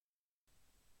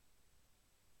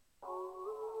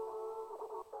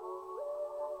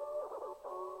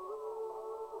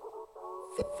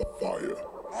Fire.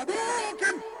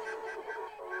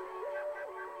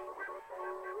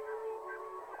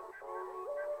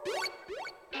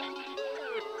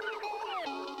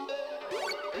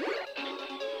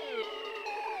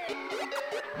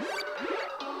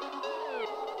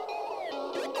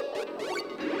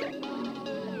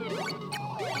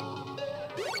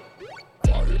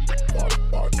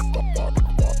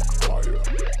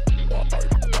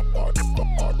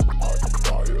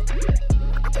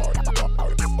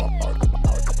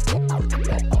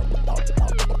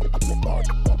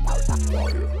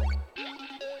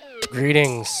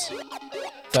 Greetings,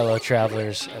 fellow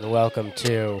travelers, and welcome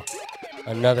to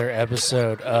another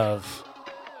episode of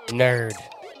Nerd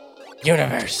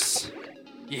Universe.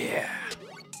 Yeah.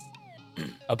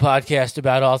 A podcast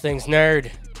about all things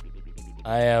nerd.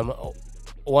 I am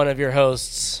one of your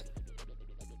hosts,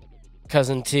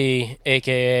 Cousin T,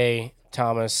 a.k.a.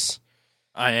 Thomas.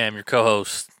 I am your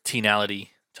co-host, Teenality,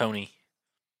 Tony.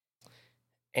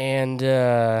 And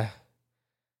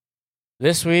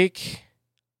this week,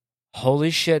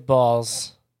 holy shit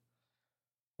balls,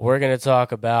 we're going to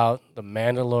talk about The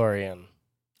Mandalorian.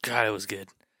 God, it was good.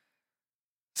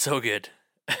 So good.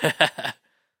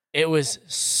 It was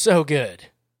so good.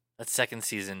 That second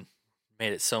season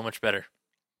made it so much better.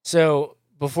 So,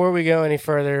 before we go any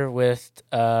further with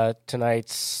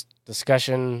tonight's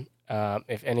discussion,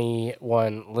 if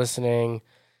anyone listening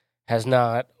has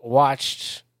not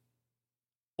watched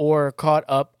or caught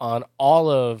up on all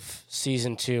of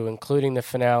Season 2, including the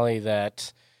finale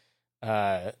that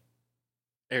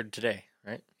Aired today,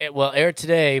 right? aired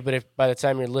today, but if by the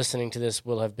time you're listening to this,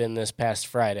 will have been this past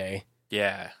Friday.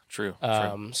 Yeah, true.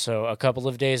 So a couple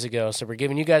of days ago. So we're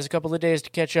giving you guys a couple of days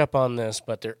to catch up on this,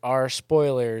 but there are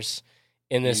spoilers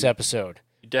in this episode.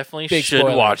 You definitely Big should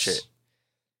spoilers. watch it.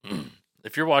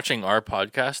 If you're watching our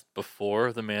podcast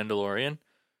before The Mandalorian,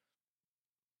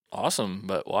 awesome,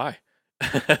 but why?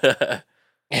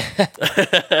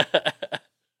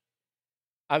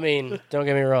 I mean, don't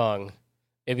get me wrong.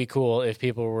 It'd be cool if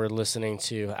people were listening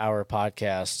to our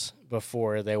podcast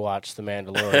before they watched The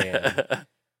Mandalorian.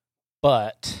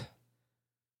 But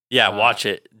yeah, watch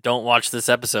it. Don't watch this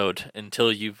episode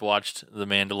until you've watched The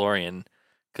Mandalorian,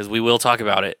 because we will talk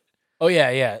about it. oh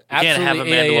yeah, absolutely. can't have a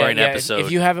Mandalorian episode.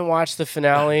 If you haven't watched the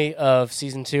finale of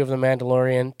Season 2 of The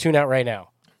Mandalorian, tune out right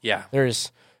now. Yeah.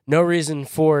 There's no reason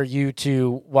for you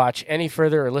to watch any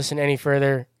further or listen any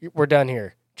further. We're done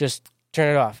here. Just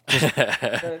turn it off.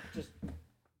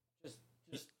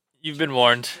 You've been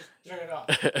warned. Turn it off.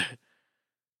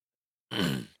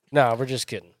 No, we're just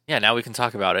kidding. Yeah, now we can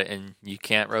talk about it, and you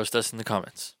can't roast us in the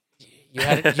comments. You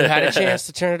had a chance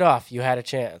to turn it off. You had a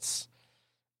chance.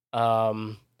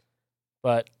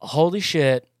 But holy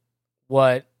shit,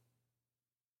 what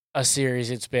a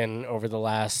series it's been over the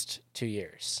last 2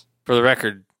 years. For the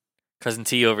record, Cousin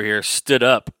T over here stood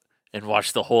up and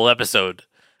watched the whole episode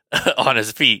on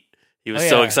his feet. He was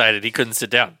so excited he couldn't sit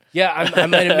down. Yeah, I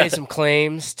might have made some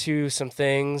claims to some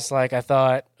things. Like I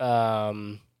thought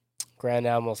Grand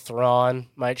Admiral Thrawn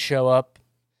might show up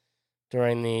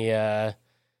during the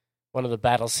one of the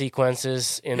battle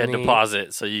sequences. You had to pause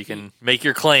it so you can make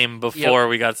your claim before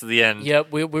we got to the end.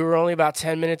 Yep, we were only about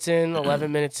 10 minutes in,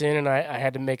 11 minutes in, and I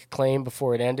had to make a claim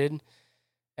before it ended.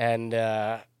 And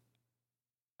I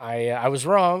was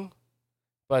wrong,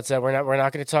 but we're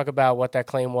not going to talk about what that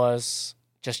claim was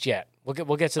just yet.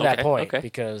 We'll get to that point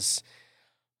because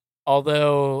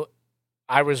although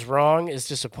I was wrong is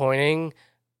disappointing,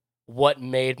 what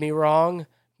made me wrong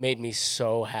made me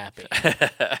so happy.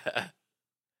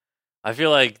 I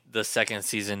feel like the second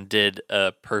season did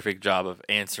a perfect job of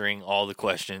answering all the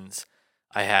questions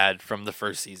I had from the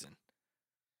first season.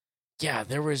 Yeah,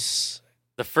 there was...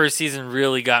 The first season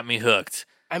really got me hooked.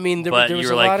 I mean, there was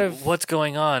a lot like, of... what's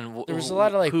going on? There was a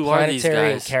lot of like who are these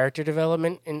planetary and guys? character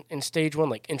development in stage one,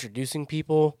 like introducing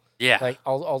people. Yeah. Like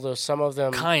although some of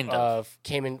them Kind of.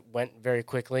 came and went very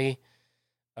quickly.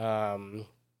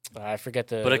 I forget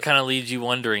the... But it kind of leaves you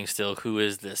wondering still, who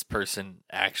is this person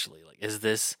actually? Like, is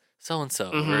this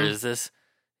so-and-so? Mhm. Or is this,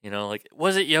 like,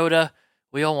 was it Yoda?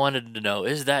 We all wanted to know,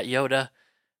 is that Yoda?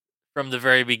 From the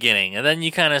very beginning. And then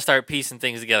you kind of start piecing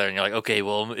things together, and you're like, okay,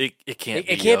 well, it can't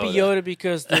be It can't Yoda. be Yoda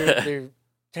because they're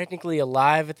technically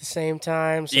alive at the same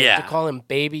time. So Yeah. to call him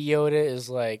Baby Yoda is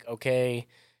like, okay,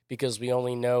 because we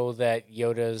only know that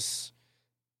Yoda's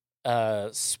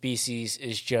species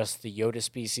is just the Yoda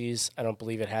species. I don't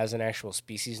believe it has an actual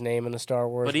species name in the Star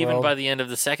Wars But even world. by the end of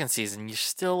the second season, you're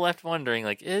still left wondering,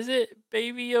 like, is it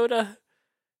Baby Yoda?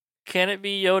 Can it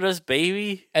be Yoda's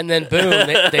baby? And then boom,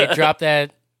 they drop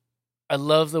that. I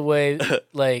love the way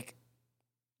like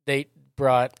they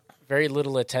brought very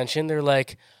little attention. They're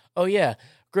like, oh yeah,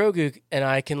 Grogu and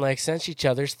I can like sense each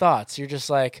other's thoughts. You're just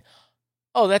like,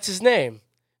 oh, that's his name.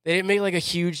 They didn't make like a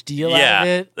huge deal out of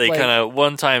it. They like, kind of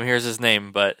one time, here's his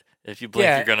name, but if you blink,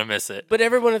 Yeah. you're gonna miss it. but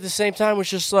everyone at the same time was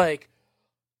just like,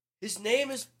 his name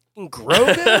is fucking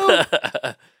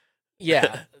Grogu.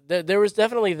 Yeah, there was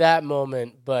definitely that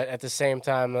moment, but at the same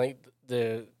time, like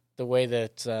the way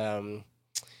that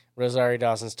Rosario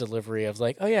Dawson's delivery of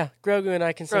like, oh yeah, Grogu and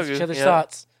I can sense Grogu, each other's yeah.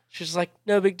 thoughts. She's like,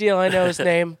 no big deal. I know his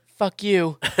name. Fuck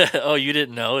you. Oh, you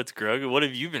didn't know it's Grogu? What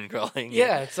have you been calling?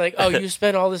 Yeah, it's like, oh, you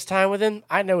spent all this time with him.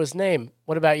 I know his name.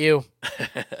 What about you?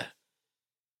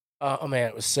 Oh man,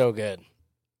 it was so good.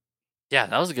 Yeah,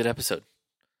 that was a good episode.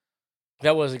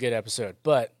 That was a good episode,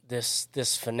 but this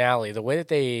finale, the way that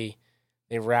they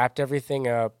wrapped everything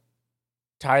up,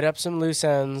 tied up some loose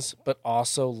ends, but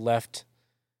also left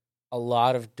a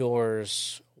lot of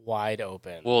doors wide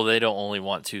open. Well, they don't only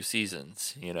want 2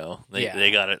 seasons, you know.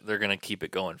 They got it. They're gonna keep it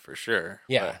going for sure.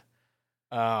 Yeah.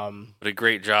 But a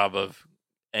great job of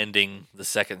ending the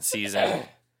second season.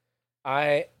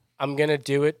 I'm gonna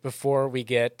do it before we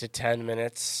get to 10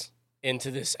 minutes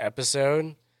into this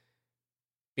episode,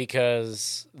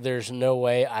 because there's no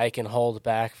way I can hold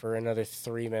back for another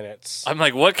 3 minutes. I'm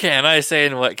like, what can I say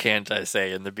and what can't I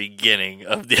say in the beginning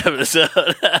of the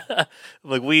episode?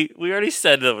 Like, we already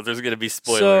said that there's going to be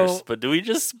spoilers, So- but do we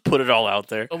just put it all out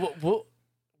there?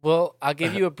 Well, I'll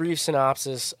give you a brief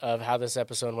synopsis of how this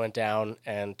episode went down,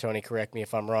 and Tony, correct me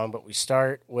if I'm wrong, but we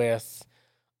start with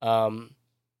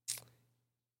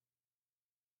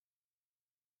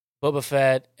Boba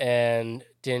Fett and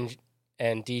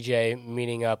DJ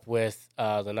meeting up with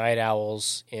the Night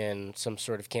Owls in some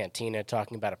sort of cantina,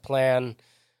 talking about a plan.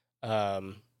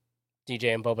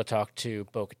 DJ and Boba talk to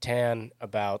Bo-Katan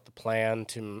about the plan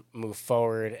to move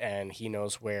forward, and he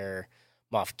knows where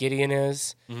Moff Gideon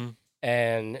is. Mhm.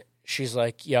 And she's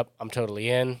like, yep, I'm totally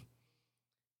in.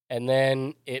 And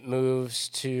then it moves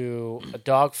to a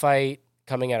dogfight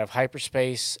coming out of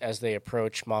hyperspace as they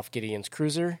approach Moff Gideon's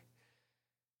cruiser.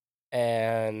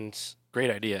 And Great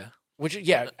idea.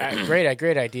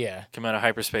 great idea. Come out of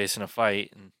hyperspace in a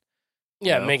fight. And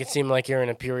Yeah, You know? make it seem like you're an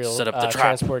Imperial Set up the trap.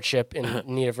 transport ship in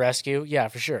need of rescue. Yeah,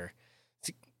 for sure. It's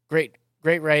great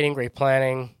writing, great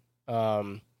planning.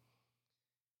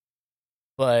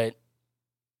 But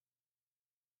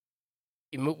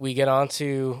we get on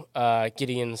to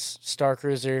Gideon's Star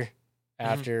Cruiser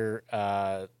after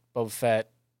Boba Fett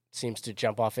seems to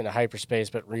jump off into hyperspace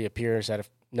but reappears out of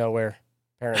nowhere,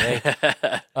 apparently.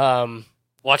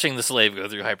 Watching the slave go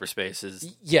through hyperspace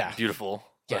is Yeah. beautiful.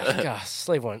 Yeah, God,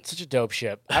 Slave One, such a dope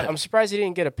ship. I'm surprised he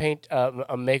didn't get a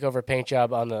makeover paint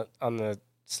job on the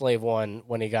Slave One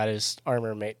when he got his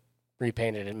armor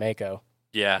repainted in Mako.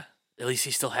 Yeah. At least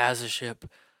he still has a ship.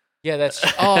 Yeah, that's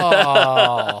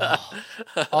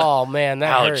oh man,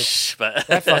 that Ouch. hurts. But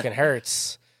That fucking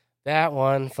hurts. That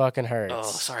one fucking hurts. Oh,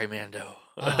 sorry, Mando.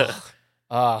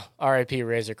 R.I.P.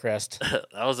 Razor Crest.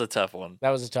 That was a tough one. That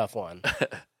was a tough one.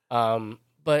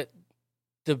 But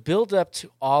the build up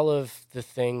to all of the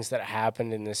things that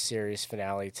happened in this series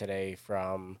finale today,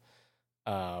 from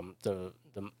the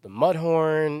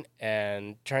Mudhorn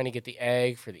and trying to get the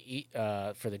egg for the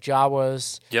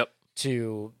Jawas, Yep.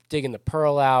 to digging the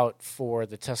pearl out for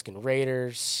the Tusken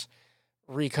Raiders,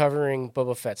 recovering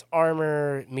Boba Fett's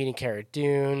armor, meeting Cara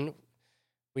Dune.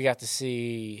 We got to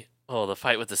see, Oh, the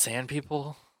fight with the sand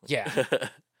people? yeah,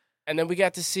 and then we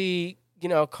got to see,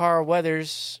 Carl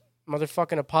Weathers,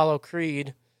 motherfucking Apollo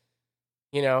Creed,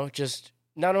 just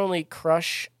not only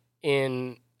crush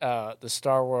in the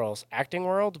Star Wars acting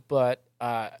world, but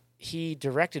he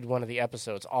directed one of the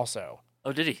episodes also.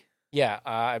 Oh, did he? Yeah,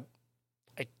 I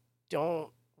don't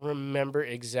remember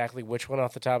exactly which one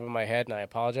off the top of my head, and I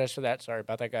apologize for that. Sorry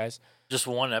about that, guys. Just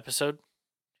one episode?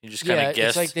 You just kind of Yeah,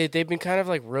 guessed? it's like they've been kind of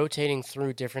like rotating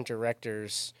through different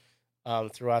directors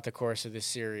throughout the course of this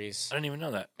series. I didn't even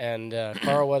know that. And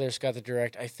Carl Weathers got to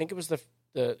direct. I think it was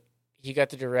he got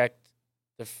to direct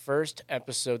the first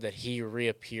episode that he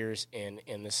reappears in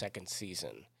the second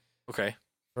season. Okay.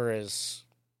 For as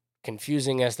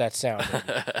confusing as that sounded,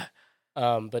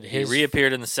 but He his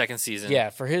reappeared in the second season.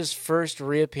 yeah, for his first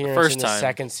reappearance First in the time.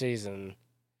 second season,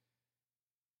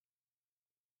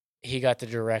 he got to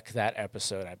direct that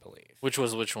episode, I believe. Which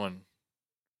one?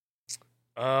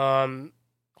 Um,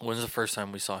 When's the first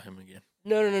time we saw him again?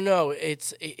 No.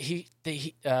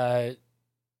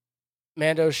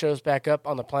 Mando shows back up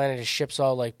on the planet. His ship's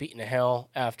all like beaten to hell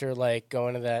after like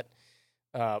going to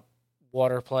that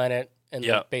water planet and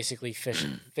Yeah. like, basically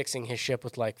fixing his ship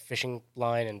with like fishing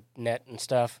line and net and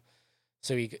stuff.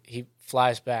 So he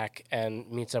flies back and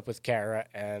meets up with Kara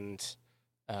and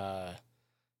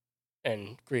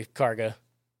Grief Karga,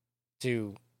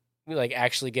 to like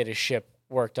actually get his ship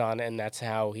worked on, and that's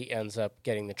how he ends up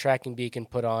getting the tracking beacon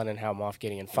put on, and how Moff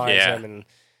Gideon finds him, and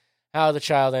how the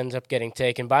child ends up getting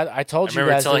taken. I told you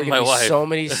guys there were going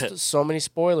to be so many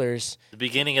spoilers. The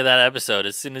beginning of that episode,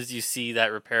 as soon as you see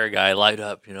that repair guy light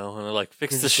up, and they're like,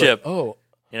 fix the ship.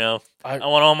 Like, I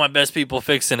want all my best people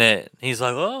fixing it. He's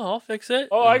like, oh, I'll fix it.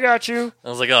 Oh, I got you. I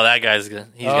was like, oh, that guy's going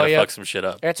to fuck some shit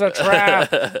up. It's a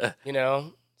trap.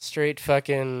 Straight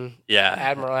fucking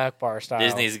Admiral Akbar style.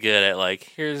 Disney's good at like,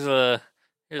 here's a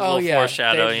little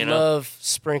foreshadow, they love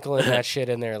sprinkling that shit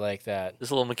in there like that. This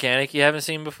little mechanic you haven't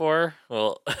seen before?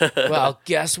 Well,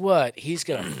 guess what? He's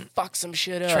going to fuck some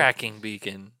shit up. Tracking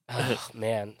beacon. Oh,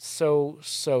 man. So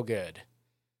good.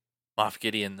 Moff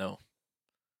Gideon, though.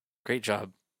 Great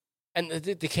job. And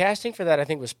the casting for that, I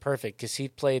think, was perfect because he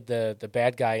played the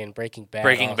bad guy in Breaking Bad.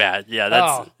 Breaking Bad, yeah.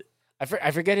 That's.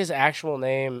 I forget his actual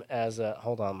name as a.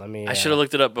 Hold on, let me. I should have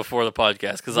looked it up before the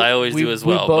podcast because I always do as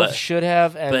well. We both should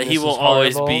have, but he will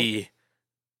always be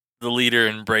the leader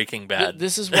in Breaking Bad.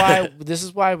 This is why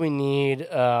we need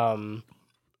that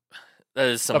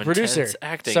is some a producer,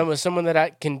 acting, someone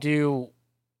that can do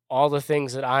all the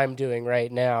things that I'm doing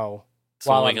right now.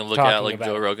 So we can look at like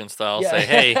Joe Rogan style, say,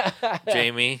 "Hey,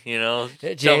 Jamie,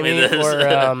 Jamie, tell me this."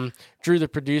 Or Drew, the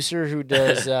producer, who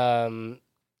does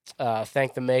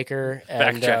Thank the Maker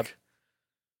and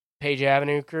Page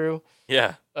Avenue Crew.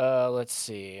 Yeah. Let's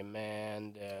see,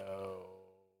 Mando.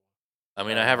 I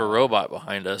mean, I have a robot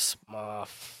behind us.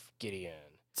 Moff Gideon.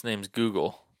 His name's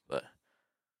Google, but.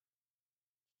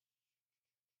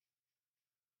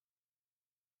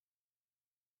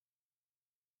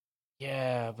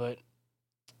 Yeah, but.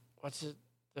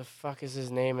 The fuck is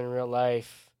his name in real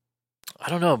life?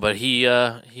 I don't know, but he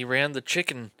ran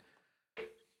the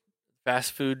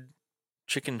fast food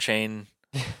chicken chain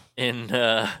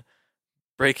in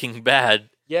Breaking Bad.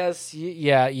 Yes,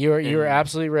 you're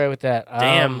absolutely right with that.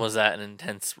 Damn, was that an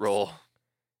intense role?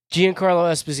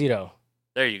 Giancarlo Esposito.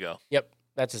 There you go. Yep,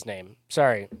 that's his name.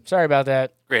 Sorry about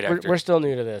that. Great actor. We're still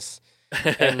new to this.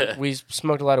 And we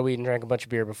smoked a lot of weed and drank a bunch of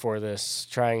beer before this,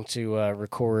 trying to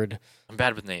record. I'm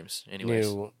bad with names,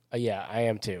 anyways. Yeah, I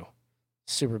am too.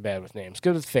 Super bad with names.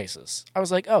 Good with faces. I was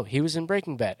like, oh, he was in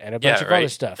Breaking Bad and a bunch of other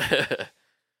stuff.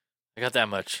 I got that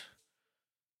much.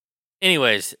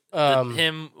 Anyways,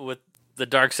 him with the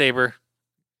Darksaber,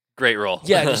 great role.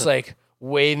 Yeah, just like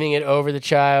waving it over the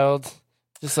child.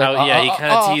 Just like, he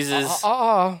kind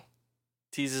of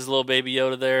teases little baby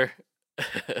Yoda there.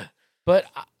 But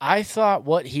I thought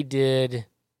what he did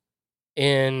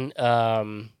in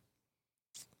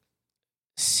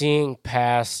seeing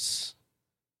past,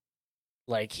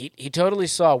 like he totally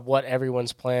saw what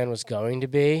everyone's plan was going to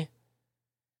be,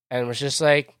 and was just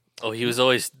like, oh, he was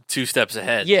always 2 steps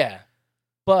ahead. Yeah,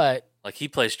 but like he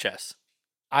plays chess.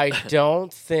 I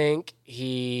don't think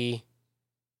he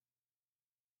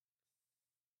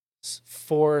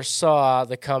foresaw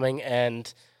the coming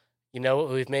end.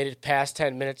 We've made it past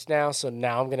 10 minutes now, so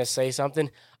now I'm going to say something.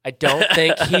 I don't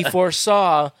think he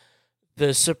foresaw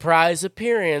the surprise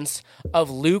appearance of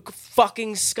Luke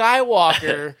fucking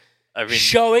Skywalker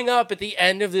showing up at the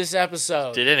end of this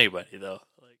episode. Did anybody, though?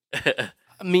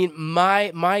 I mean,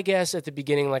 my guess at the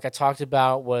beginning, like I talked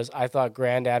about, was I thought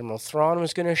Grand Admiral Thrawn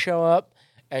was going to show up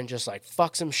and just, like,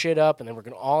 fuck some shit up, and then we're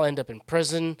going to all end up in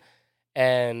prison,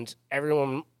 and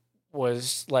everyone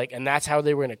was like, and that's how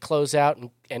they were going to close out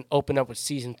and open up with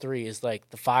season 3 is like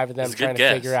the 5 of them trying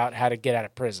to figure out how to get out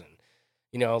of prison.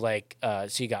 So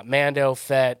you got Mando,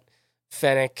 Fett,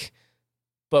 Fennec,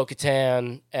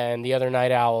 Bo-Katan, and the other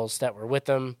Night Owls that were with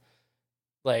them,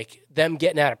 like them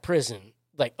getting out of prison,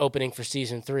 like opening for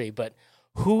season 3. But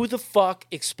who the fuck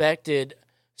expected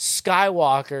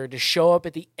Skywalker to show up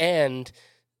at the end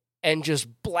and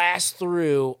just blast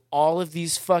through all of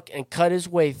these and cut his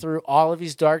way through all of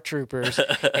these Dark Troopers,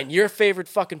 and your favorite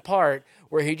fucking part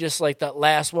where he just like that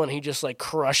last one, he just like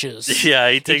crushes. Yeah,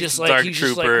 he takes the Dark Trooper.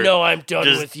 Just like, no, I'm done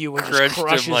with you, and just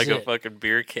crushes him like it. A fucking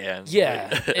beer can.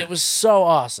 Yeah, it was so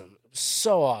awesome.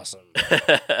 So awesome.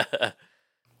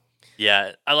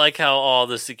 Yeah, I like how all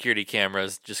the security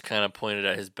cameras just kind of pointed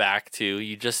at his back too.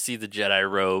 You just see the Jedi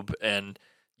robe and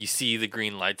you see the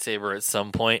green lightsaber at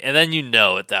some point, and then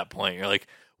at that point you're like,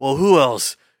 well, who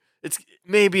else?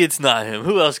 Maybe it's not him.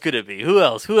 Who else could it be? Who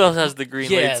else? Who else has the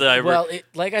green lightsaber? Well,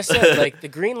 like I said, like the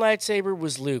green lightsaber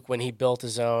was Luke when he built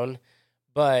his own,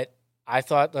 but I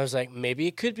was like, maybe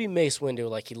it could be Mace Windu.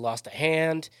 Like he lost a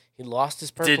hand, he lost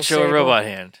his purple. Did show a robot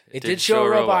hand. It did show a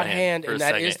robot hand, and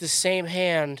that is the same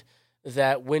hand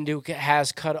that Windu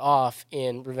has cut off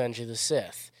in Revenge of the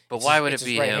Sith. But why would it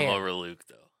be him over Luke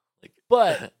though?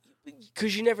 But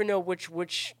because you never know which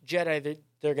Jedi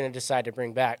they're going to decide to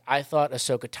bring back. I thought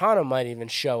Ahsoka Tano might even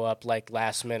show up like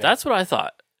last minute. That's what I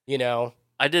thought. You know?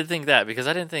 I did think that because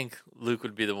I didn't think Luke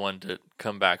would be the one to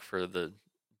come back for the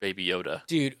Baby Yoda.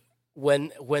 Dude,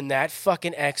 when that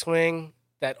fucking X-Wing,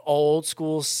 that old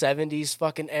school 70s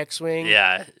fucking X-Wing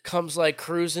comes like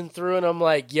cruising through and I'm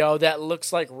like, yo, that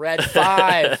looks like Red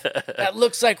 5. That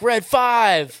looks like Red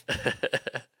 5.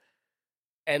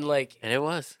 And it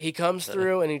was. He comes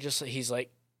through and he's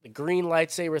like, the green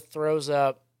lightsaber throws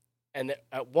up, and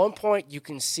at one point you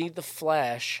can see the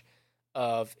flash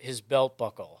of his belt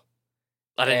buckle.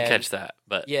 I didn't catch that,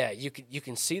 but yeah, you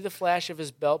can see the flash of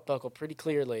his belt buckle pretty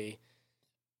clearly.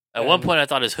 At one point I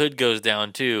thought his hood goes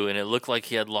down too, and it looked like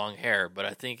he had long hair, but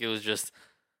I think it was just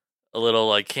a little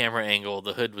like camera angle.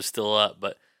 The hood was still up,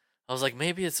 but I was like,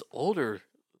 maybe it's older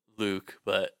Luke,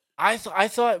 but I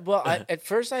thought well, at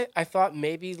first I thought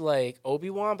maybe like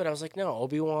Obi-Wan, but I was like, no,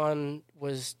 Obi-Wan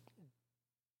was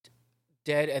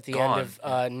dead at the end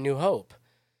of New Hope.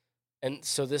 And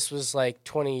so this was like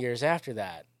 20 years after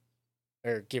that,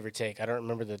 or give or take. I don't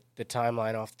remember the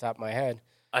timeline off the top of my head.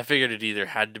 I figured it either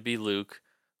had to be Luke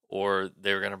or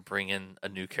they were going to bring in a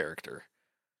new character.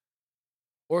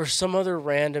 Or some other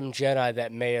random Jedi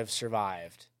that may have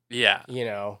survived. Yeah. You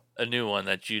know? A new one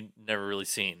that you'd never really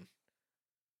seen.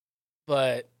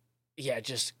 But, yeah,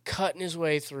 just cutting his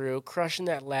way through, crushing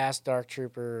that last Dark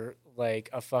Trooper like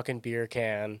a fucking beer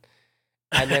can,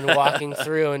 and then walking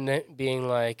through and being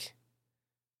like,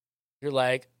 you're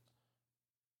like,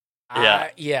 yeah.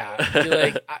 You're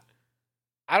like,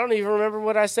 I don't even remember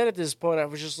what I said at this point. I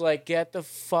was just like, get the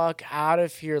fuck out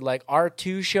of here. Like,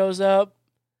 R2 shows up.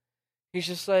 He's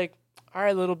just like, all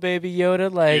right, little baby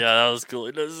Yoda. Like, yeah, that was cool.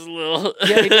 He does his little...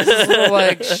 yeah, he does his little,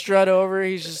 like, strut over.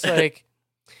 He's just like,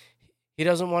 he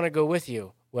doesn't want to go with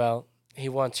you. Well, he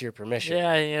wants your permission.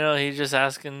 Yeah, he's just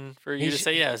asking for you to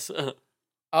say yes.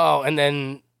 Oh, and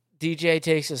then DJ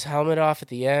takes his helmet off at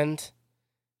the end.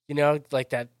 You know, like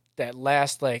that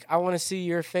last, like, I want to see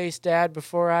your face, Dad,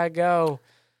 before I go.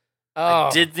 Oh. I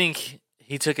did think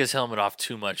he took his helmet off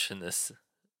too much in this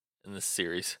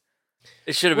series.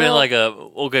 It should have been like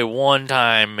one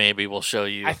time maybe we'll show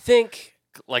you. I think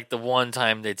like the one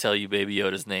time they tell you Baby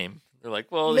Yoda's name. They're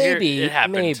like, well, maybe here, it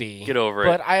happened. Maybe. Get over it.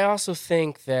 But I also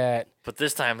think that... But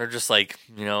this time they're just like,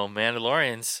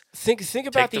 Mandalorians. Think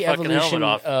about the evolution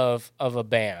of a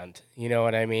band. You know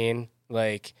what I mean?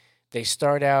 Like, they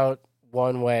start out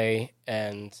one way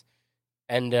and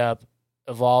end up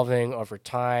evolving over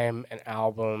time and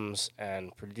albums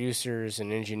and producers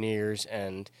and engineers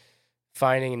and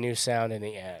finding a new sound in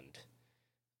the end.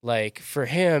 Like, for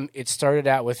him, it started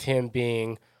out with him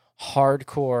being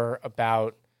hardcore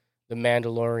about the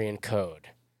Mandalorian code.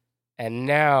 And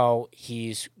now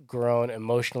he's grown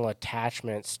emotional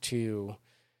attachments to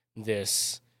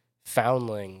this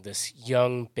foundling, this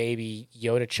young baby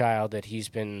Yoda child that he's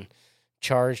been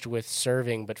charged with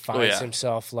serving, but finds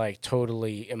himself like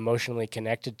totally emotionally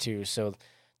connected to. So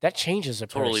that changes a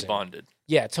person. Totally bonded.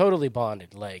 Yeah, totally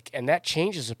bonded. Like, and that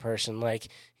changes a person. Like,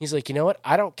 he's like, you know what?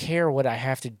 I don't care what I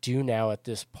have to do now at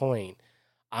this point.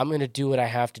 I'm going to do what I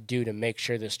have to do to make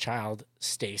sure this child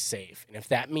stays safe. And if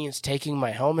that means taking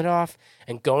my helmet off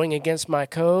and going against my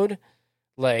code,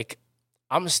 like,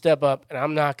 I'm going to step up and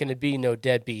I'm not going to be no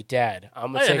deadbeat dad.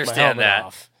 I'm going to take my helmet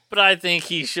off. But I think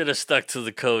he should have stuck to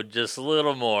the code just a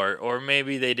little more, or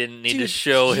maybe they didn't need to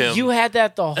show him. You had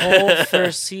that the whole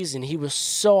first season. He was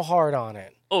so hard on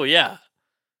it. Oh, yeah.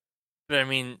 But, I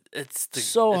mean, it's the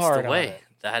way.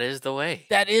 That is the way.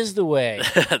 That is the way.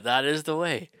 That is the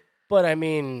way. But, I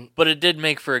mean... But it did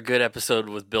make for a good episode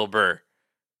with Bill Burr.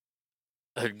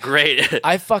 A great...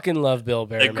 I fucking love Bill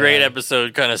Burr, A great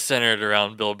episode kind of centered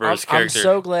around Bill Burr's character. I'm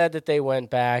so glad that they went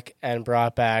back and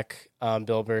brought back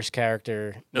Bill Burr's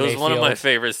character, It was one of my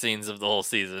favorite scenes of the whole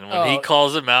season. When he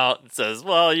calls him out and says,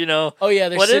 well, Oh, yeah,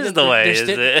 what is the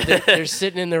way? They're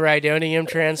sitting in the Rhydonium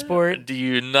transport. Do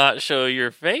you not show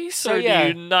your face, or do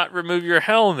you not remove your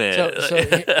helmet? So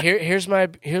here's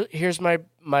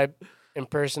my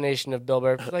impersonation of Bill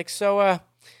Burr. Like,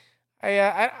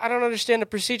 I don't understand the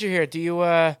procedure here. Do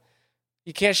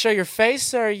you can't show your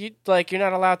face, or you're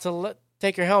not allowed to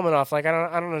take your helmet off? Like, I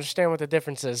don't understand what the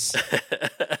difference is.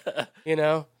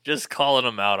 Just calling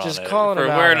him out just on it calling for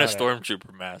him wearing out a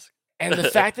stormtrooper mask. And the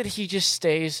fact that he just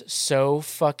stays so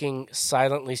fucking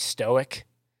silently stoic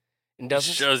and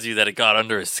doesn't shows you that it got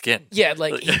under his skin. Yeah,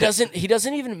 like he doesn't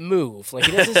even move. Like,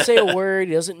 he doesn't say a word.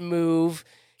 He doesn't move.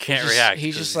 Can't react.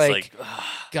 He's just like,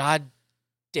 God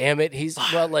damn it.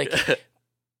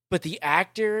 But the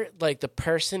actor, like the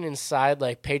person inside,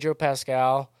 like Pedro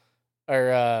Pascal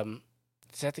or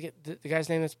is that the guy's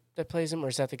name that plays him, or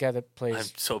is that the guy that plays?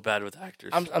 I'm so bad with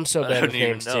actors. I'm so bad with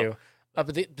names too.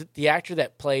 But the actor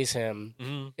that plays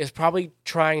him is probably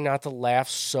trying not to laugh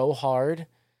so hard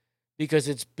because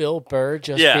it's Bill Burr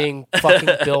just being fucking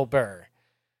Bill Burr.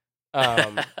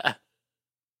 Yeah,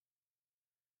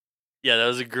 that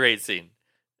was a great scene.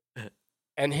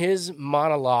 And his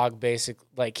monologue,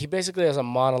 he basically has a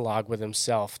monologue with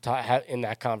himself in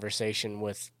that conversation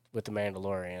with the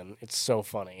Mandalorian. It's so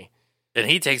funny. And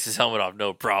he takes his helmet off,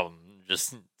 no problem.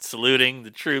 Just saluting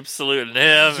the troops, saluting him.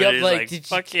 Yep, and he's like,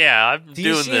 fuck yeah, I'm doing this. Do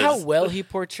you see how well he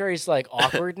portrays, like,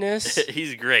 awkwardness?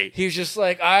 He's great. He's just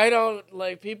like, I don't,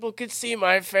 like, people could see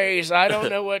my face. I don't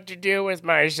know what to do with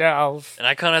myself. And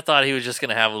I kind of thought he was just going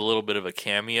to have a little bit of a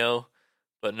cameo.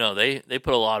 But no, they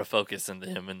put a lot of focus into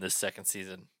him in this second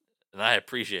season. And I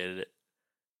appreciated it.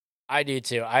 I do,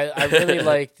 too. I really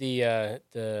like the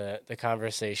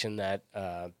conversation that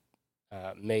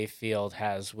Mayfield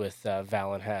has with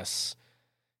Valen Hess.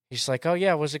 He's like, "Oh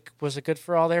yeah, was it good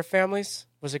for all their families?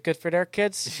 Was it good for their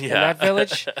kids in that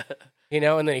village?" And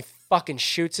then he fucking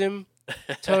shoots him,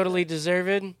 totally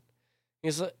deserved.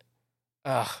 He's like,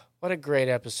 what a great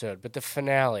episode! But the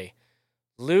finale,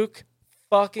 Luke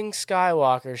fucking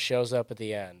Skywalker shows up at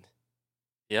the end.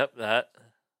 Yep,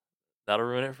 that'll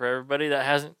ruin it for everybody that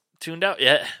hasn't tuned out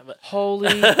yet. But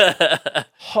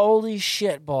holy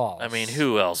shit balls! I mean,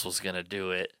 who else was gonna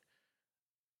do it?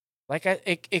 Like,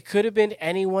 it could have been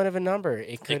any one of a number.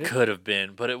 It could have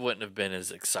been, but it wouldn't have been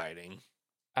as exciting.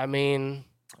 I mean,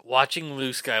 watching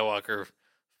Luke Skywalker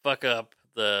fuck up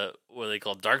what are they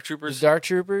called, Dark Troopers? Dark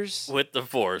Troopers with the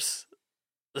Force.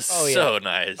 So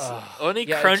nice. When he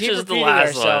yeah, crunches the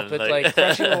last one. But like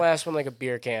crunching the last one like a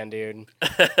beer can, dude.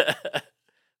 That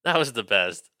was the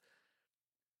best.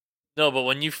 No, but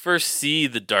when you first see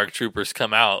the Dark Troopers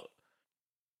come out,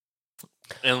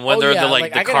 and when they're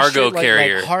the cargo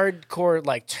carrier, like hardcore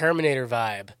like Terminator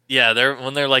vibe. Yeah,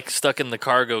 when they're like stuck in the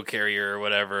cargo carrier or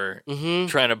whatever,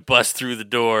 trying to bust through the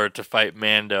door to fight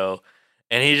Mando,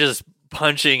 and he just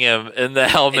punching him in the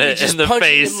helmet in the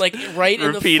face, him, like right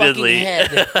repeatedly. In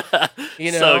the fucking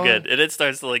head. So good, and it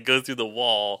starts to like go through the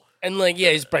wall, and like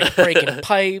he's breaking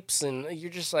pipes, and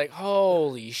you're just like,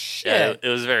 holy shit! Yeah,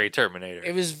 it was very Terminator.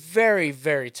 It was very,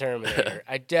 very Terminator.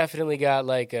 I definitely got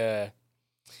like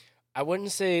I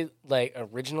wouldn't say like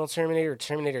original Terminator or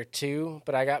Terminator 2,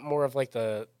 but I got more of like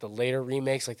the later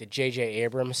remakes, like the J.J.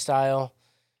 Abrams style.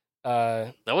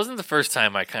 That wasn't the first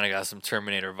time I kind of got some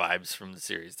Terminator vibes from the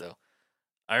series, though.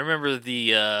 I remember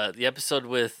the episode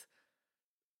with,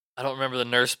 I don't remember the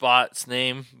nurse bot's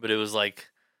name, but it was like,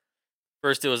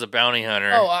 first it was a bounty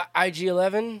hunter. Oh,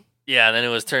 IG-11? Yeah, and then it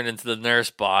was turned into the nurse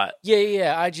bot.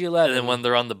 Yeah, IG-11. And then when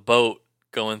they're on the boat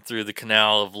going through the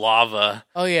canal of lava.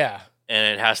 Oh, yeah.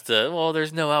 And it has to,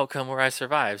 there's no outcome where I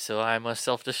survive, so I must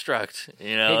self-destruct,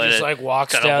 He just like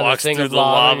walks down the thing of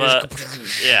lava.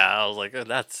 Yeah, I was like,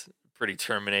 that's pretty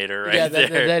Terminator right there.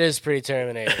 Yeah, that is pretty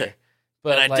Terminator.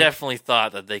 But and I definitely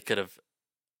thought that they could have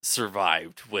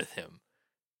survived with him.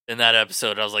 In that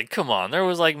episode, I was like, come on, there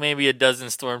was like maybe a dozen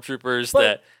stormtroopers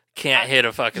that can't hit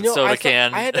a fucking soda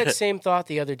can. I had that same thought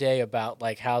the other day about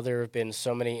like how there have been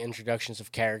so many introductions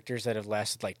of characters that have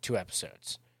lasted like 2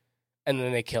 episodes. And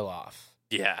then they kill off.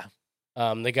 Yeah.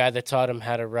 The guy that taught him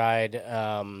how to ride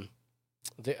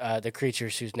the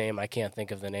creatures whose name I can't think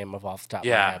of the name of off the top of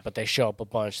my head, but they show up a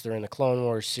bunch. They're in the Clone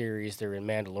Wars series. They're in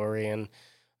Mandalorian.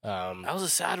 That was a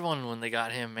sad one when they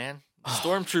got him, man. The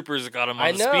stormtroopers got him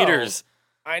on the speeders.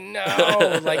 I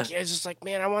know. Like, it's just like,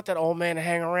 man, I want that old man to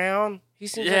hang around. He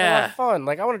seems like a lot of fun.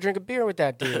 Like, I want to drink a beer with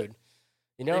that dude.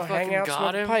 Hang out,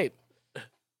 smoke a pipe.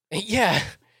 Yeah.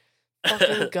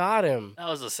 Fucking got him. That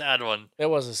was a sad one. It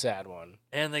was a sad one.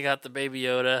 And they got the Baby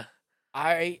Yoda.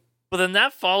 But then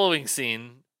that following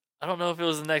scene, I don't know if it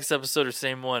was the next episode or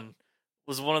same one,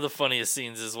 was one of the funniest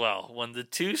scenes as well. When the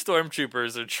 2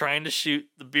 stormtroopers are trying to shoot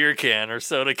the beer can or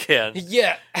soda can.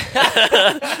 Yeah.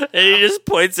 And he just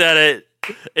points at it,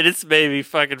 and it's maybe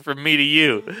fucking from me to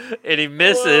you. And he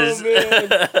misses. Oh,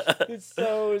 man. It's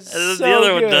so and then the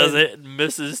other one does it and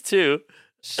misses too.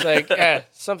 She's like,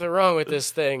 something wrong with this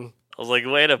thing. I was like,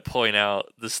 way to point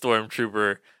out the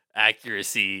stormtrooper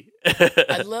accuracy.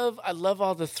 I love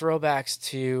all the throwbacks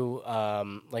to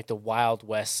like the Wild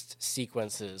West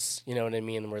sequences. You know what I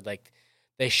mean? Where like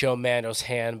they show Mando's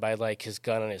hand by like his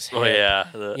gun on his hip. Oh yeah,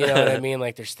 you know what I mean?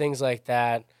 Like there's things like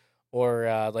that,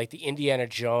 or like the Indiana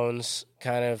Jones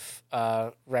kind of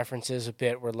references a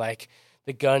bit, where like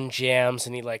the gun jams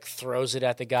and he like throws it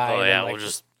at the guy. Oh yeah, then, like,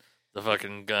 the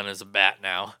fucking gun is a bat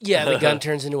now. Yeah, the gun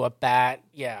turns into a bat.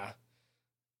 Yeah.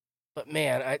 But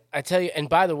man, I tell you, and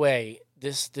by the way,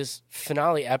 this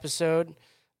finale episode,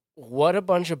 what a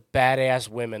bunch of badass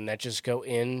women that just go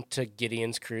into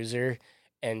Gideon's cruiser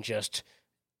and just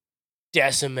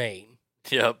decimate.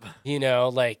 Yep. You know,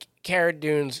 like Cara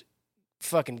Dune's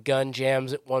fucking gun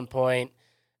jams at one point,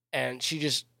 and she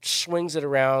just swings it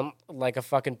around like a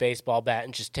fucking baseball bat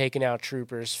and just taking out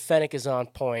troopers. Fennec is on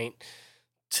point.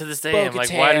 To this day, I'm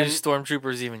like, why do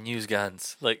stormtroopers even use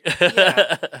guns? Like,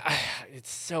 yeah,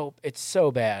 it's so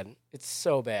bad. It's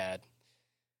so bad.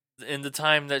 In the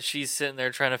time that she's sitting there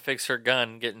trying to fix her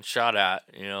gun, getting shot at,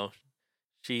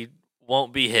 she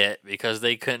won't be hit because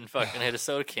they couldn't fucking hit a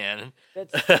soda can.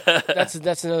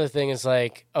 That's another thing. Is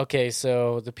like, okay,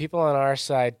 so the people on our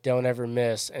side don't ever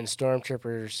miss, and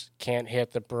stormtroopers can't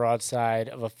hit the broadside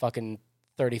of a fucking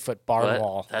 30-foot barn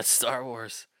wall. That's Star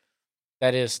Wars.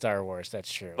 That is Star Wars.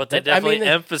 That's true. But they definitely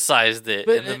emphasized it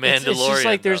in The Mandalorian. It's just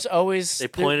like there's always they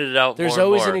pointed it out. There's more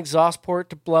always and more. an exhaust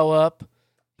port to blow up.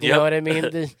 You know what I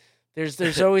mean?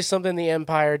 There's always something the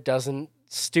Empire doesn't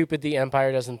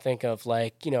think of,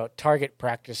 like, target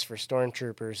practice for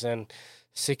stormtroopers and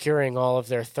securing all of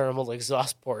their thermal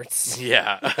exhaust ports.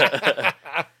 Yeah.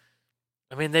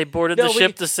 I mean, they boarded the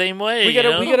ship the same way. We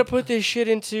gotta put this shit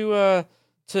into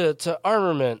to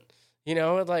armament.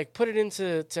 Like put it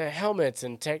into helmets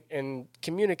and tech and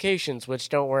communications, which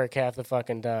don't work half the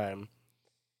fucking time.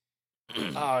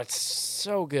 Oh, it's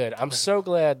so good. I'm so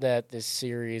glad that this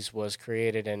series was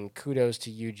created, and kudos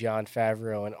to you, Jon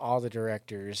Favreau, and all the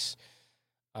directors.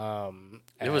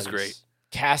 It was great.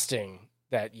 Casting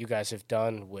that you guys have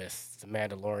done with The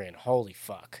Mandalorian. Holy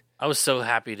fuck. I was so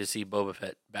happy to see Boba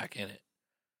Fett back in it.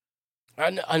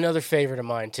 Another favorite of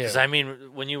mine, too. Because, I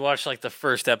mean, when you watch, like, the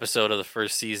first episode of the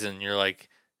first season, you're like,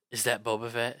 is that Boba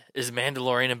Fett? Is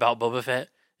Mandalorian about Boba Fett?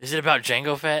 Is it about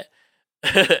Jango Fett?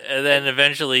 And then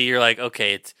eventually you're like,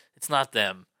 okay, it's not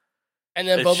them. And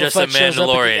then it's Boba just Fett a shows up at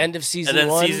the Mandalorian. end of season And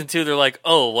then 1. season 2, they're like,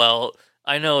 oh, well,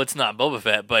 I know it's not Boba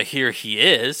Fett, but here he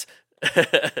is.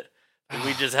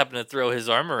 We just happen to throw his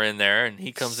armor in there, and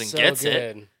he comes and gets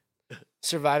it.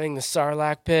 Surviving the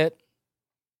Sarlacc pit.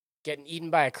 Getting eaten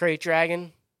by a crate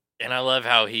dragon. And I love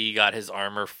how he got his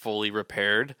armor fully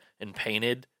repaired and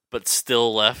painted, but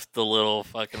still left the little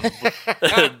fucking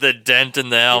the dent in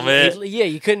the helmet. Yeah,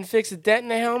 you couldn't fix a dent in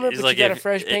the helmet, but like, you got a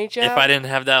fresh paint job? If I didn't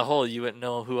have that hole, you wouldn't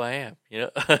know who I am,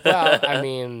 Well, I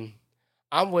mean,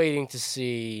 I'm waiting to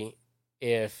see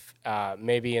if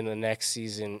maybe in the next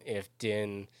season, if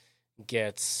Din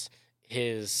gets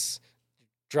his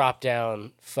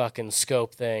drop-down fucking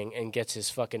scope thing and gets his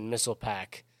fucking missile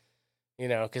pack.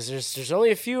 Because there's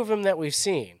only a few of them that we've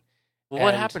seen. Well,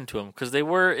 what happened to him? Because they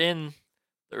were in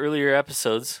the earlier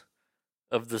episodes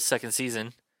of the second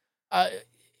season.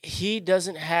 He has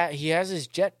his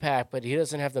jetpack, but he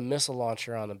doesn't have the missile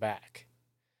launcher on the back.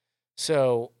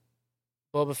 So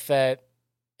Boba Fett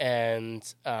and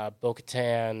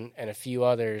Bo-Katan and a few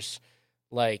others,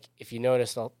 like, if you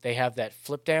notice, they have that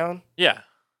flip down. Yeah.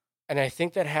 And I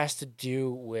think that has to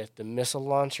do with the missile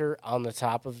launcher on the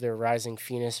top of their Rising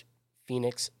Phoenix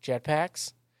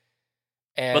jetpacks.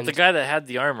 But the guy that had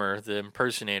the armor, the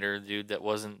impersonator dude that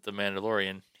wasn't the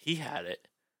Mandalorian, he had it.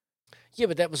 Yeah,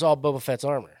 but that was all Boba Fett's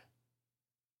armor.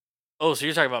 Oh, so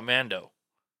you're talking about Mando?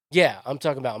 Yeah, I'm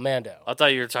talking about Mando. I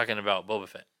thought you were talking about Boba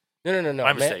Fett. No.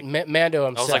 My mistake. Mando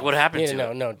himself. I was like, what happened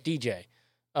to it? No, DJ.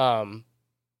 I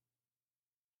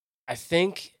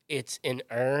think it's an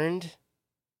earned,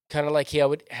 kind of like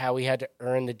how he had to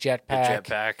earn the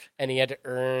jetpack. And he had to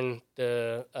earn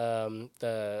the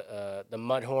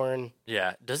Mudhorn.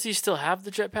 Yeah. Does he still have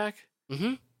the jetpack?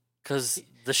 Mm-hmm. Because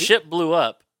the ship blew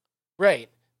up. Right.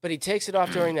 But he takes it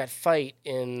off during that fight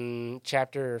in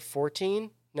chapter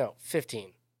 14? No,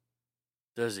 15.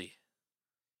 Does he?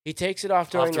 He takes it off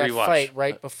during that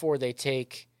fight before they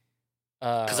take...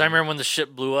 Because I remember when the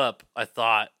ship blew up, I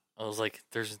was like,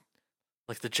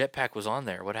 the jetpack was on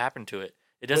there. What happened to it?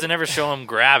 It doesn't ever show him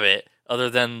grab it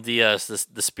other than the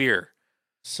spear.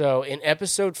 So in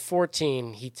episode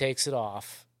 14, he takes it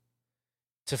off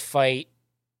to fight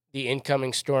the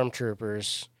incoming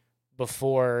stormtroopers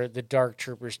before the dark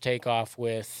troopers take off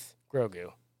with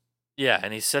Grogu. Yeah,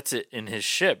 and he sets it in his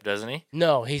ship, doesn't he?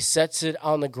 No, he sets it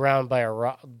on the ground by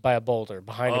a boulder,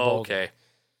 behind a boulder. Okay.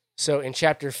 So in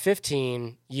chapter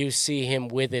 15, you see him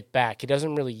with it back. He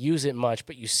doesn't really use it much,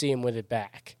 but you see him with it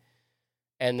back.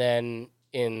 And then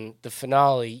in the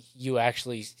finale,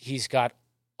 he's got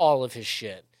all of his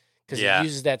shit. Because he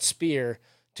uses that spear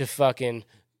to fucking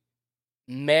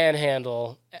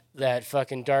manhandle that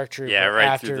fucking dark trooper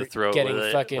after through the throat getting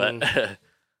with fucking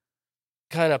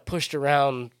kind of pushed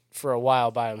around for a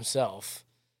while by himself.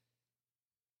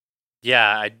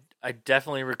 Yeah, I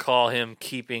definitely recall him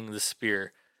keeping the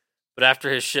spear. But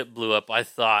after his ship blew up, I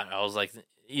was like,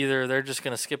 either they're just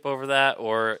gonna skip over that,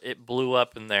 or it blew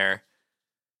up in there,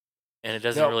 and it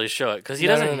doesn't No. really show it because he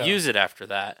No, doesn't no. use it after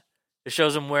that. It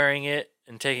shows him wearing it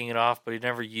and taking it off, but he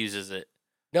never uses it.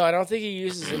 No, I don't think he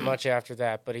uses it much after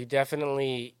that, but he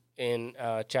definitely in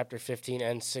chapter 15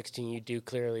 and 16 you do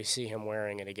clearly see him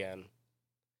wearing it again.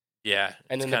 Yeah,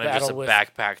 And it's then the kind of just a battle with-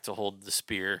 backpack to hold the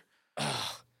spear.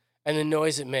 And the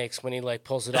noise it makes when he like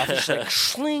pulls it off, it's just like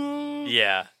shling.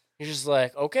 Yeah, He's just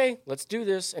like, okay, let's do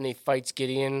this, and he fights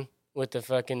Gideon with the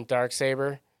fucking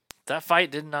Darksaber. that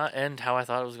fight did not end how I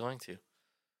thought it was going to.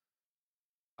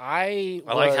 I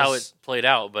like how it played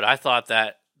out, but I thought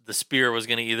that the spear was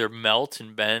going to either melt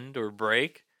and bend or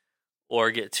break,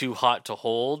 or get too hot to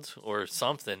hold or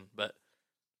something. But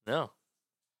no,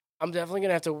 I'm definitely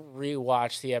gonna have to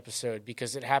rewatch the episode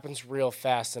because it happens real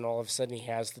fast, and all of a sudden he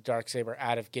has the Darksaber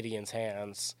out of Gideon's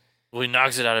hands. well, he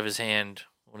knocks it out of his hand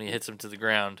when he hits him to the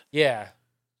ground. Yeah.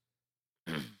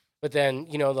 But then,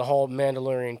 the whole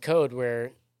Mandalorian code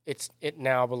where it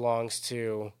now belongs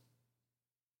to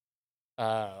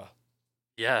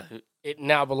Yeah, it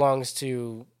now belongs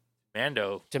to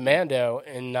Mando. Mando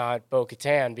and not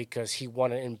Bo-Katan because he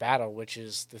won it in battle, which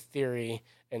is the theory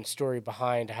and story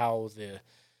behind how the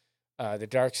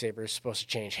Darksaber is supposed to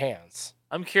change hands.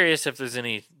 I'm curious if there's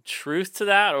any truth to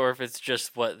that, or if it's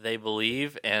just what they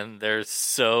believe, and they're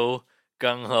so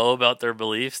gung ho about their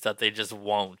beliefs that they just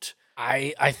won't.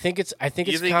 I think it's a You think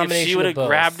if combination she would of have both.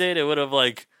 grabbed it, it would have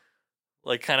like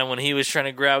kind of when he was trying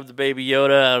to grab the baby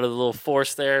Yoda out of the little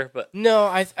force there, but No,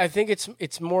 I think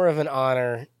it's more of an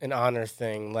honor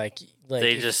thing. Like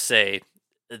they just say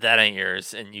that ain't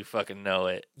yours, and you fucking know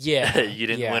it. yeah, You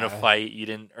didn't win a yeah. fight, you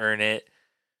didn't earn it,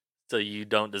 so you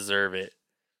don't deserve it.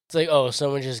 It's like, oh,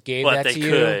 someone just gave But that they to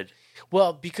you. could.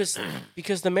 Well, because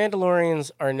the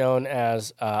Mandalorians are known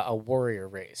as a warrior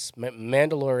race.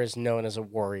 Mandalore is known as a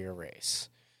warrior race.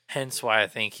 Hence why I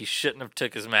think he shouldn't have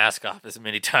took his mask off as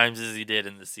many times as he did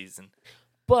in the season.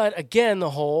 But again, the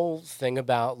whole thing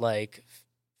about like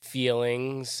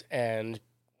feelings and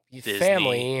Disney,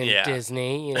 family and yeah.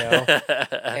 Disney,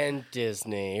 and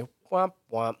Disney. Womp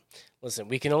womp. Listen,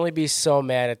 we can only be so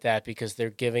mad at that because they're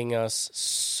giving us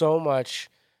so much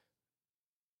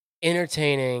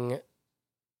entertaining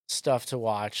stuff to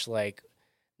watch. Like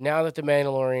now that the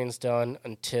Mandalorian's done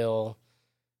until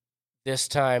this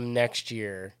time next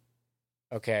year.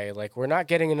 Okay, like we're not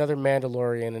getting another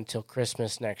Mandalorian until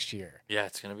Christmas next year. Yeah,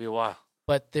 it's going to be a while.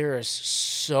 But there is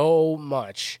so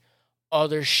much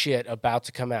other shit about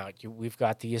to come out. We've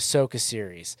got the Ahsoka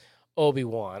series,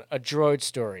 Obi-Wan, A Droid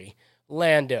Story,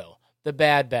 Lando, The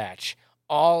Bad Batch,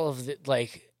 all of the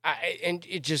and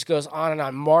it just goes on and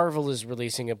on. Marvel is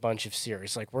releasing a bunch of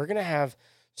series. Like we're gonna have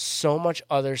so much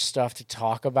other stuff to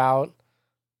talk about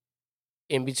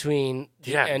in between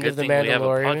the end good of the thing we have a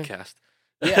Mandalorian. podcast.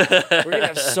 Yeah, we're gonna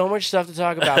have so much stuff to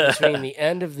talk about between the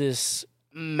end of this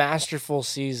masterful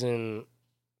season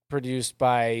produced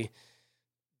by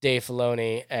Dave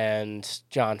Filoni and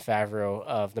Jon Favreau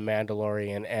of The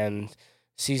Mandalorian and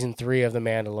season 3 of The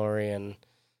Mandalorian,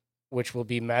 which will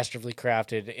be masterfully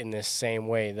crafted in this same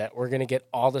way that we're gonna get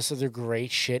all this other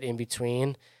great shit in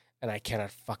between, and I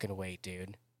cannot fucking wait,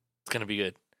 dude. It's going to be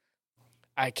good.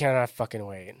 I cannot fucking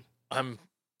wait. I'm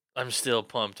still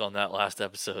pumped on that last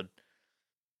episode.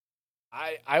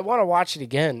 I want to watch it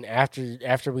again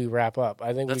after we wrap up.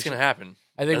 I think That's going to happen.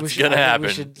 I think That's we gonna happen.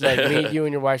 We should like me, you,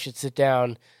 and your wife should sit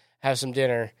down, have some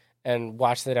dinner, and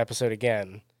watch that episode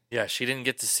again. Yeah, she didn't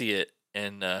get to see it,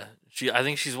 and I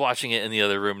think she's watching it in the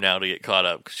other room now to get caught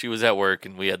up because she was at work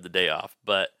and we had the day off.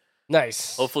 But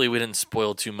Nice. hopefully, we didn't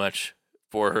spoil too much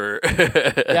for her.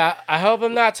 Yeah, I hope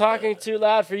I'm not talking too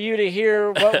loud for you to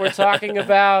hear what we're talking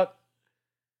about.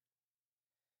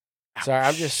 Sorry,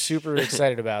 I'm just super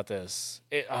excited about this.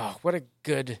 What a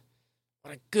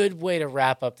good way to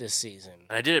wrap up this season.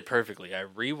 And I did it perfectly. I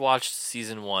rewatched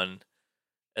season 1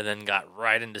 and then got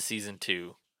right into season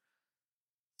 2.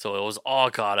 So it was all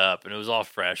caught up and it was all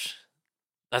fresh.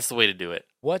 That's the way to do it.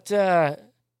 What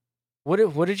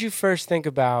did you first think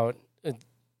about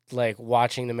like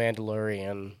watching The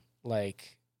Mandalorian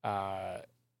like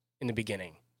in the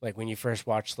beginning? Like when you first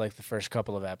watched like the first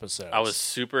couple of episodes. I was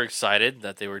super excited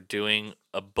that they were doing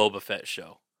a Boba Fett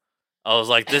show. I was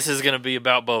like, this is going to be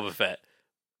about Boba Fett.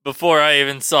 Before I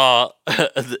even saw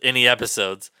any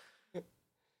episodes.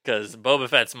 Because Boba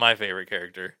Fett's my favorite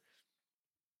character.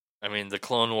 I mean, The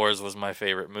Clone Wars was my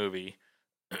favorite movie.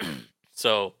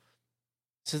 So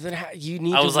then you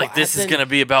need I was like, this is going to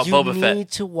be about Boba You Fett. need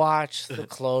to watch the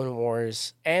Clone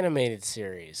Wars animated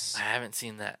series. I haven't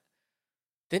seen that.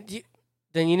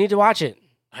 Then you need to watch it.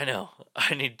 I know.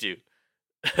 I need to.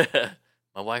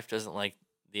 My wife doesn't like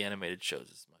the animated shows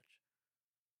as much.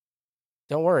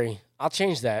 Don't worry. I'll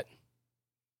change that.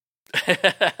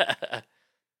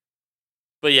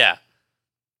 But yeah,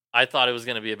 I thought it was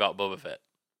going to be about Boba Fett.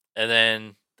 And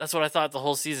then that's what I thought the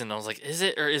whole season. I was like, is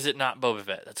it or is it not Boba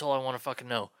Fett? That's all I want to fucking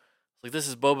know. Like, this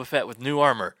is Boba Fett with new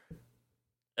armor.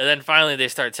 And then finally they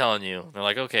start telling you. They're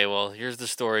like, okay, well, here's the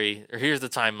story, or here's the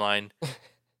timeline.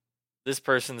 This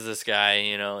person's this guy,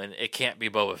 and it can't be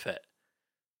Boba Fett.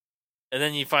 And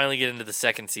then you finally get into the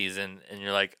second season, and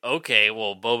you're like, okay,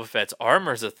 well, Boba Fett's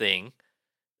armor's a thing.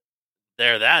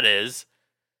 There that is.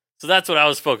 So that's what I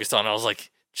was focused on. I was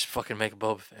like, just fucking make a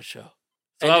Boba Fett show.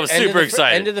 So I was super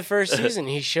excited. End of the first season,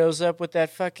 he shows up with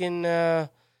that fucking that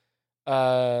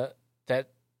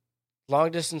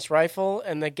long distance rifle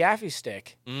and the gaffy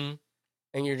stick, and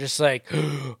you're just like,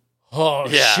 oh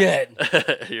shit!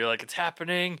 You're like, it's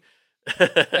happening.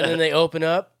 And then they open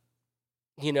up.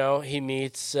 He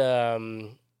meets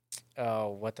what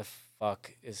the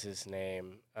fuck is his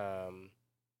name?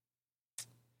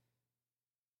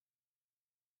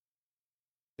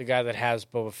 The guy that has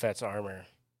Boba Fett's armor.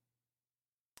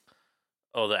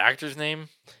 Oh, the actor's name?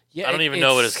 Yeah, I don't even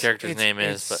know what his character's name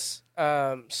is.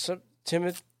 But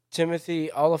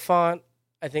Timothy Oliphant,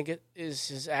 I think it is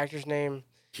his actor's name.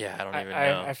 Yeah, I don't even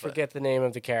know. I forget the name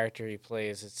of the character he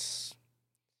plays. It's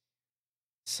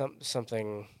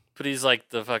something. But he's like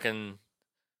the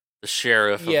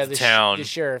sheriff of the town. The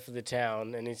sheriff of the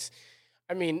town, and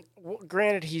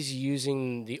granted, he's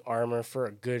using the armor for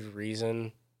a good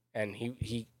reason, and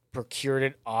he procured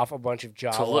it off a bunch of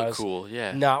Jawas to look cool,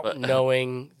 yeah. Not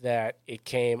knowing that it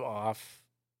came off,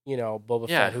 Boba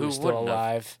Fett, who was still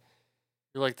alive.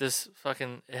 You're like, this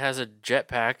fucking, it has a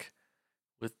jetpack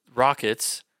with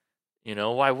rockets.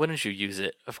 Why wouldn't you use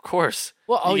it? Of course.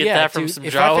 Well, you get that from some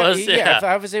Jawas. If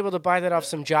I was able to buy that off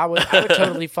some Jawas, I would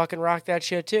totally fucking rock that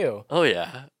shit too. Oh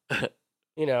yeah.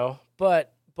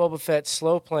 But Boba Fett's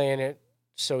slow playing it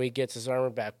so he gets his armor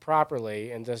back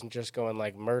properly and doesn't just go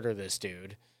and murder this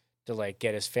dude to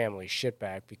get his family shit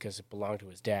back because it belonged to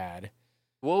his dad.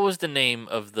 What was the name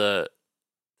of the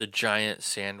giant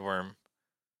sandworm?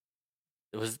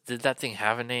 Did that thing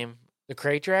have a name? The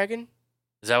Krayt Dragon?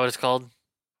 Is that what it's called?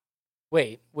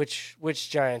 Wait, which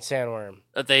giant sandworm?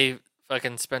 That they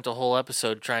fucking spent a whole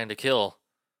episode trying to kill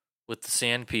with the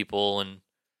sand people and...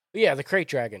 Yeah, the Krayt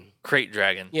Dragon. Krayt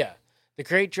Dragon. Yeah. The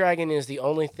Krayt Dragon is the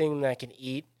only thing that can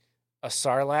eat a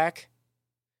Sarlacc,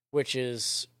 which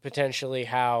is potentially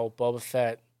how Boba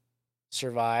Fett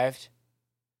survived,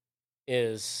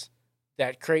 is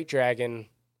that Krayt Dragon,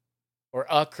 or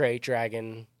a Krayt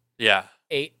Dragon... Yeah.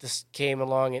 Came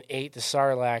along and ate the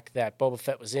Sarlacc that Boba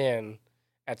Fett was in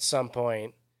at some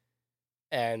point,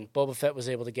 and Boba Fett was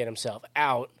able to get himself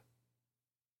out,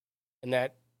 and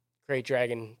that Krayt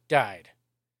Dragon died.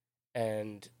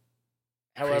 And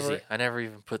however, crazy. I never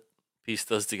even pieced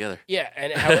those together. Yeah,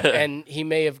 and he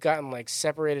may have gotten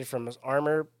separated from his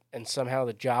armor, and somehow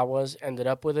the Jawas ended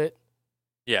up with it.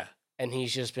 Yeah, and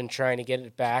he's just been trying to get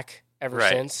it back ever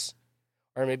since.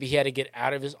 Or maybe he had to get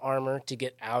out of his armor to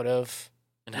get out of...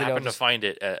 And happened to find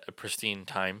it at a pristine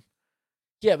time.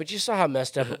 Yeah, but you saw how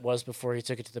messed up it was before he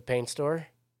took it to the paint store?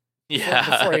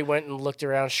 Yeah. Before he went and looked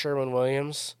around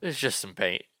Sherwin-Williams? It's just some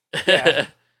paint. Yeah.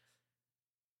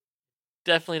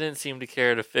 Definitely didn't seem to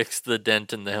care to fix the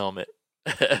dent in the helmet.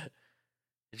 It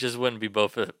just wouldn't be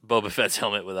Boba Fett's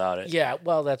helmet without it. Yeah,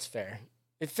 well, that's fair.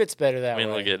 It fits better that way.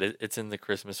 Look at it. It's in the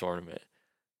Christmas ornament.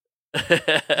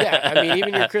 Yeah,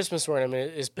 even your Christmas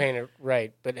ornament is painted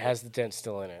right, but it has the dent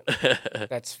still in it.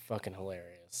 That's fucking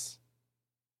hilarious.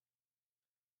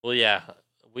 Well, yeah,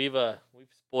 we've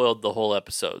spoiled the whole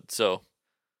episode, so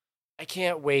I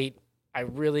can't wait. I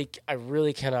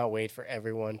really cannot wait for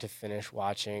everyone to finish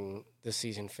watching the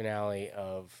season finale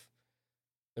of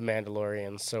The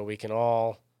Mandalorian, so we can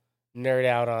all nerd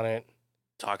out on it.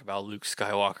 Talk about Luke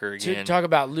Skywalker again. Talk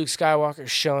about Luke Skywalker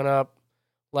showing up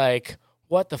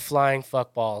what the flying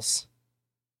fuck balls.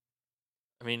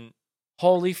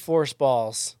 Holy force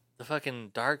balls. The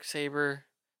fucking Darksaber,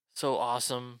 so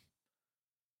awesome.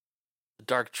 The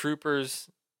Dark Troopers,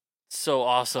 so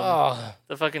awesome. Oh.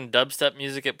 The fucking dubstep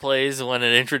music it plays when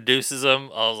it introduces them,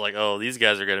 I was like, oh, these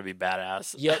guys are going to be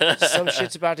badass. Yep, some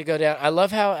shit's about to go down. I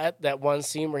love how at that one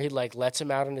scene where he lets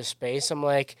him out into space, I'm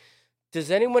like, does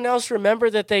anyone else remember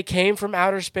that they came from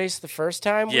outer space the first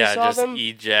time we saw them?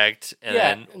 Yeah, just eject, and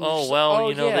then,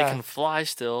 they can fly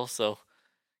still, so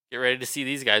get ready to see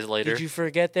these guys later. Did you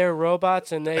forget they're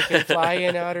robots and they can fly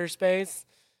in outer space?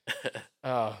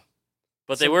 Oh.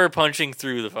 But they were punching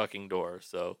through the fucking door,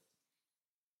 so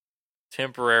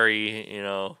temporary,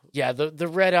 Yeah, the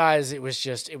red eyes, it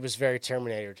was very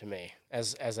Terminator to me,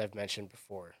 as I've mentioned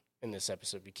before in this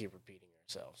episode. We keep repeating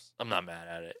themselves. I'm not mad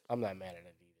at it. I'm not mad at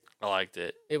it either. I liked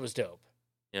it. It was dope.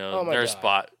 You know, Oh my Nurse God.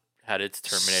 Spot had its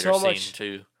Terminator So scene much-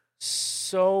 too.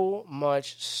 So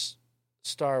much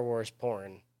Star Wars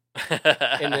porn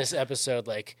in this episode.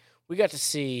 Like, we got to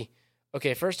see,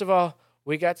 okay, first of all,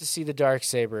 we got to see the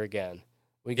Darksaber again.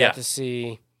 We got Yeah. to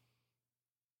see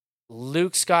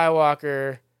Luke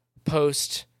Skywalker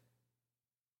post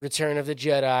Return of the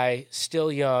Jedi,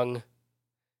 still young,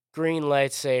 green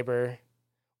lightsaber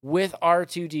with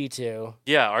R2-D2,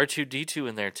 Yeah, R2-D2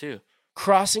 in there too.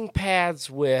 crossing paths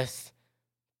with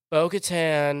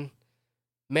Bo-Katan,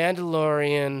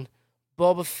 Mandalorian,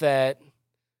 Boba Fett,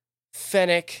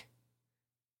 Fennec,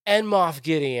 and Moff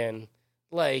Gideon.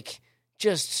 Like,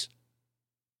 just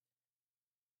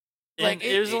And like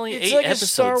it was only it's 8 like episodes. a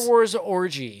Star Wars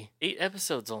orgy. 8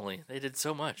 episodes only. They did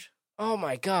so much. Oh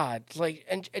my god! Like,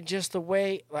 and just the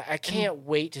way, like, I can't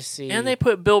wait to see. And they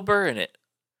put Bill Burr in it.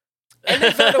 And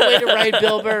they found a way to write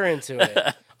Bill Burr into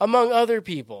it, among other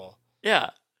people.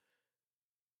 Yeah.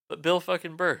 But Bill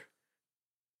fucking Burr.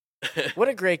 What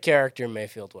a great character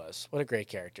Mayfield was. What a great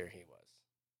character he was.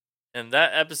 And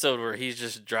that episode where he's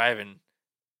just driving,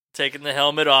 taking the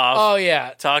helmet off, Oh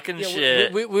yeah, talking yeah,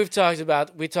 shit. we've talked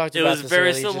about. We talked It about. was this very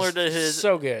already, similar just to his-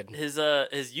 So good. his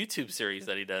YouTube series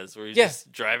that he does, where he's Yeah.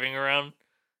 just driving around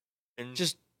and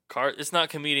Just car. It's not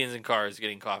comedians in cars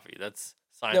getting coffee. That's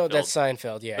Seinfeld. no, that's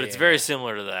Seinfeld. Yeah, but it's yeah, very yeah.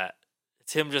 similar to that.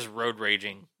 It's him just road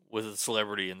raging with a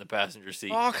celebrity in the passenger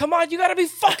seat. Oh come on! You got to be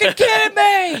fucking kidding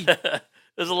me!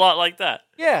 There's a lot like that.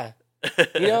 Yeah.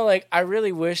 You know, like, I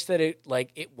really wish that it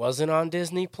wasn't on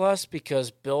Disney Plus,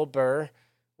 because Bill Burr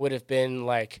would have been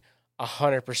like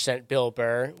 100% Bill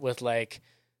Burr with like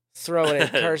throwing in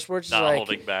curse words. Not like,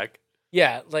 holding back.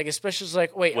 yeah, like, especially just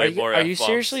like, wait, Way are more you F-bombs.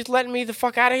 seriously letting me the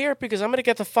fuck out of here? Because I'm gonna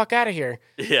get the fuck out of here.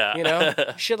 Yeah. You know,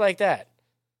 shit like that.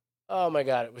 Oh my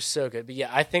god, it was so good. But yeah,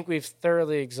 I think we've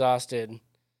thoroughly exhausted.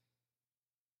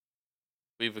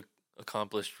 We've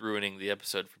accomplished ruining the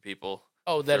episode for people.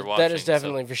 Oh, They're that watching, is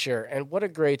definitely for sure. And what a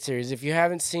great series. If you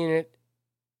haven't seen it,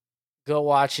 go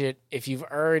watch it. If you've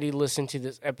already listened to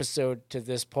this episode to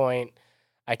this point,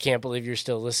 I can't believe you're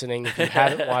still listening. If you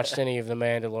haven't watched any of The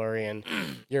Mandalorian,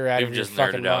 you're out We've of your just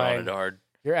fucking nerded out on mind. it hard.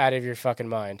 You're out of your fucking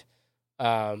mind.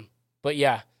 But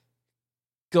yeah,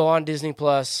 go on Disney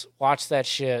Plus, watch that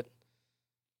shit.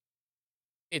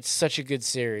 It's such a good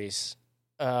series.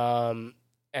 And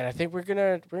I think we're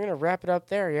gonna wrap it up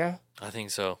there, yeah? I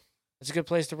think so. It's a good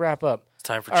place to wrap up. It's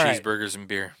time for All right. cheeseburgers and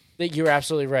beer. You're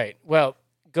absolutely right. Well,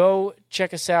 go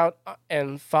check us out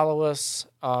and follow us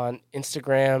on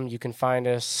Instagram. You can find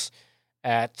us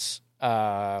at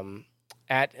Nerd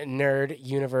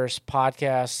Universe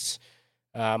Podcasts.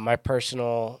 My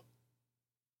personal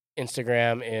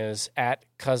Instagram is at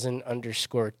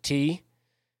cousin_T.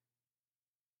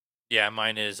 Yeah,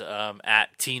 mine is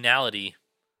at Teenality,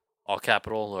 all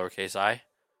capital, lowercase I.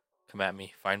 Come at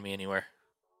me. Find me anywhere.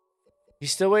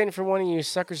 He's still waiting for one of you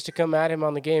suckers to come at him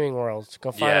on the gaming world.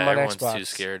 Go find Yeah, him on everyone's Xbox. too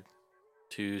scared.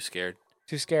 Too scared.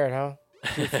 Too scared, huh?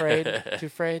 Too afraid? Too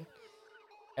afraid?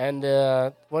 And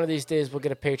one of these days we'll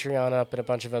get a Patreon up and a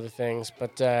bunch of other things.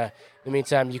 But in the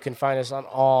meantime, you can find us on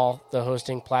all the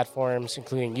hosting platforms,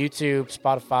 including YouTube,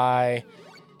 Spotify,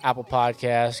 Apple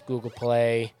Podcasts, Google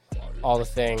Play, all the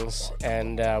things.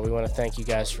 And we want to thank you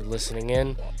guys for listening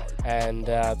in. And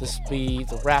this will be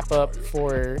the wrap-up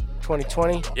for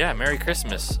 2020. Yeah, Merry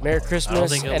Christmas. Merry I don't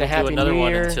Christmas think and a we'll do Happy another New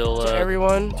one Year until to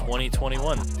everyone.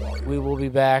 2021. We will be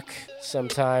back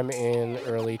sometime in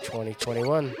early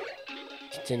 2021,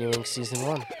 continuing season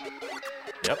 1.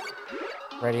 Yep.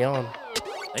 Ready on.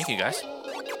 Thank you, guys.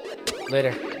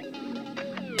 Later.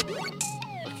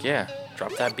 Yeah,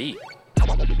 drop that beat.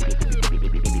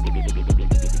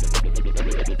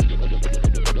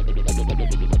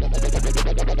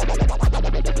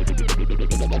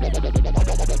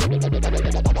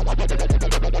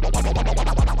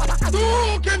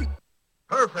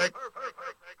 Perfect.